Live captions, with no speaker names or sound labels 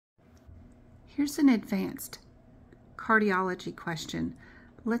Here's an advanced cardiology question.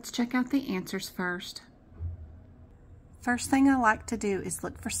 Let's check out the answers first. First thing I like to do is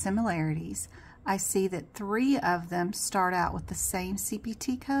look for similarities. I see that 3 of them start out with the same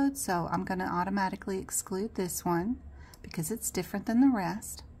CPT code, so I'm going to automatically exclude this one because it's different than the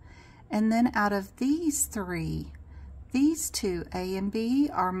rest. And then out of these 3, these 2, A and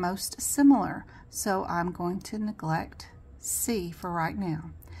B, are most similar, so I'm going to neglect C for right now.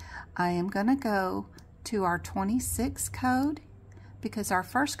 I am going to go to our 26 code because our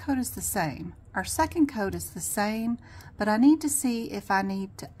first code is the same. Our second code is the same, but I need to see if I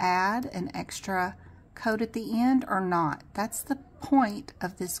need to add an extra code at the end or not. That's the point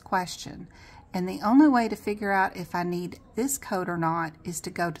of this question. And the only way to figure out if I need this code or not is to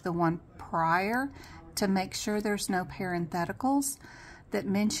go to the one prior to make sure there's no parentheticals that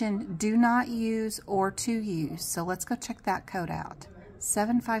mention do not use or to use. So let's go check that code out.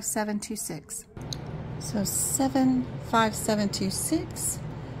 75726. So 75726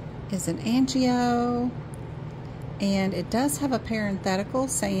 is an angio, and it does have a parenthetical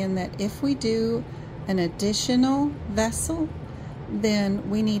saying that if we do an additional vessel, then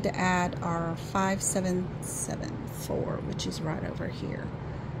we need to add our 5774, which is right over here.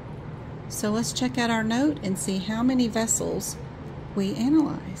 So let's check out our note and see how many vessels we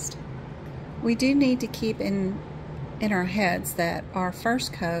analyzed. We do need to keep in our heads that our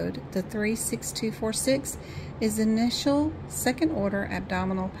first code, the 36246, is initial second order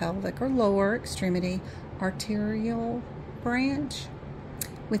abdominal, pelvic, or lower extremity arterial branch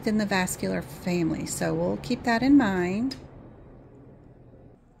within the vascular family. So we'll keep that in mind.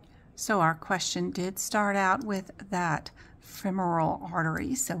 So our question did start out with that femoral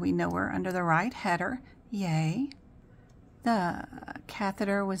artery, so we know we're under the right header. Yay. The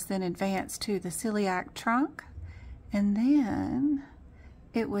catheter was then advanced to the celiac trunk, and then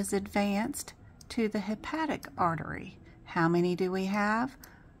it was advanced to the hepatic artery. How many do we have?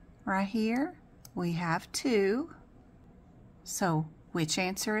 Right here, we have 2. So which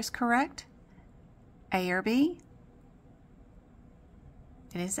answer is correct? A or B?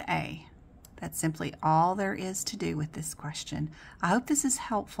 It is A. That's simply all there is to do with this question. I hope this is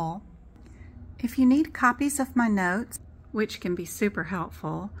helpful. If you need copies of my notes, which can be super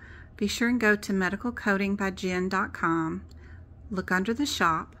helpful, be sure and go to medicalcodingbyjen.com, look under the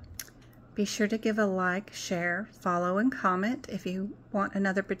shop. Be sure to give a like, share, follow, and comment if you want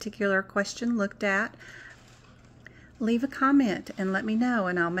another particular question looked at. Leave a comment and let me know,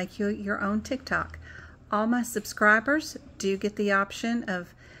 and I'll make you your own TikTok. All my subscribers do get the option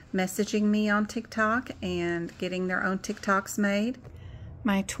of messaging me on TikTok and getting their own TikToks made.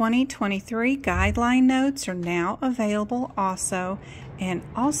 My 2023 guideline notes are now available also. And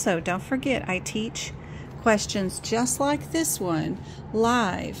also, don't forget, I teach questions just like this one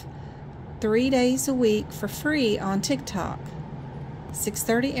live 3 days a week for free on TikTok.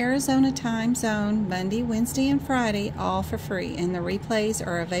 6:30 Arizona time zone, Monday, Wednesday, and Friday, all for free. And the replays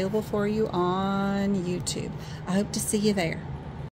are available for you on YouTube. I hope to see you there.